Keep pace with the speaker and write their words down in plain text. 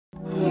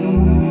Yeah,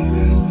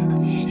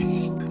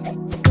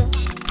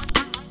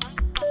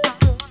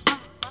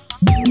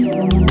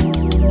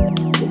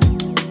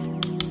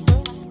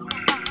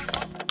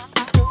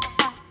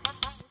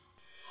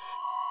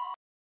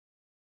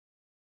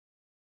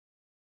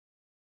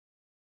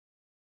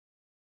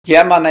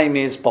 my name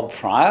is Bob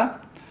Fryer.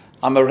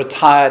 I'm a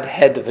retired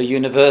head of a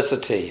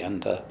university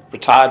and a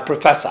retired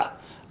professor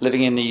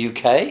living in the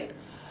UK.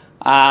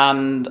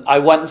 And I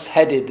once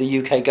headed the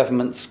UK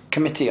government's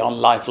Committee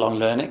on Lifelong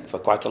Learning for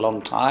quite a long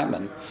time.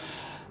 And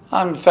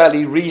I'm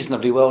fairly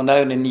reasonably well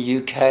known in the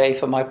UK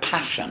for my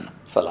passion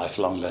for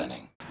lifelong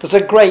learning. There's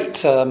a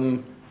great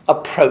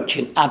approach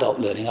in adult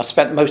learning. I've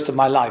spent most of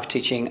my life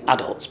teaching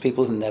adults,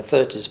 people in their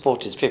 30s,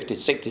 40s,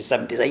 50s,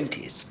 60s, 70s,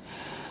 80s.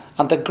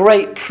 And the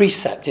great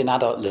precept in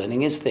adult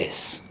learning is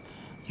this: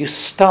 you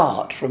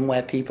start from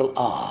where people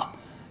are.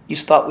 You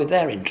start with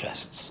their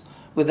interests,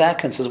 with their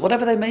concerns,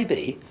 whatever they may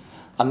be,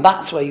 and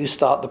that's where you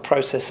start the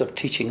process of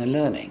teaching and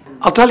learning.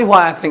 I'll tell you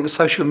why I think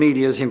social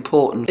media is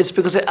important. It's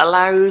because it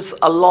allows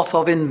a lot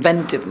of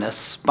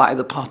inventiveness by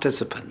the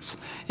participants.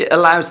 It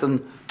allows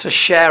them to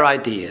share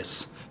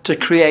ideas, to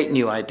create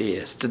new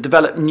ideas, to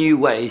develop new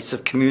ways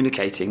of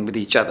communicating with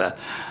each other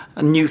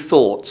and new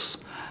thoughts.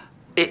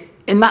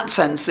 In that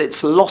sense,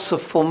 its loss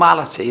of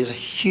formality is a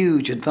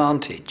huge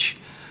advantage.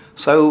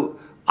 So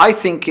I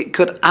think it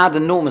could add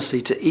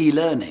enormously to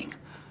e-learning.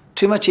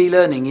 Too much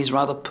e-learning is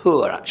rather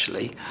poor,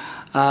 actually,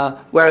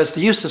 whereas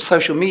the use of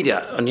social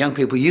media, and young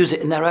people use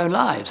it in their own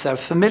lives, they're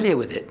familiar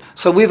with it.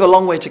 So we have a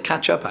long way to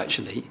catch up,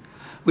 actually.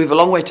 We have a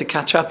long way to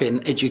catch up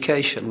in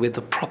education with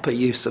the proper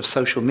use of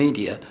social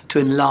media to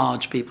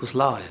enlarge people's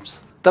lives.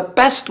 The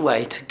best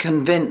way to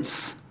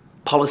convince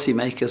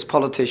policymakers,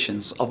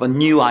 politicians of a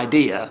new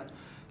idea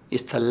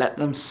is to let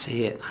them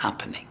see it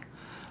happening.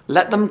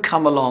 Let them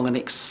come along and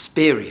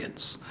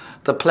experience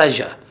the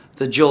pleasure,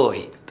 the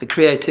joy, the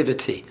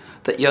creativity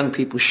that young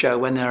people show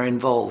when they're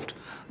involved.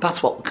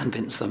 That's what will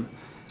convince them.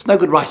 It's no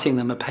good writing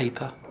them a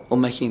paper or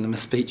making them a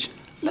speech.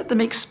 Let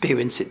them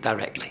experience it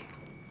directly.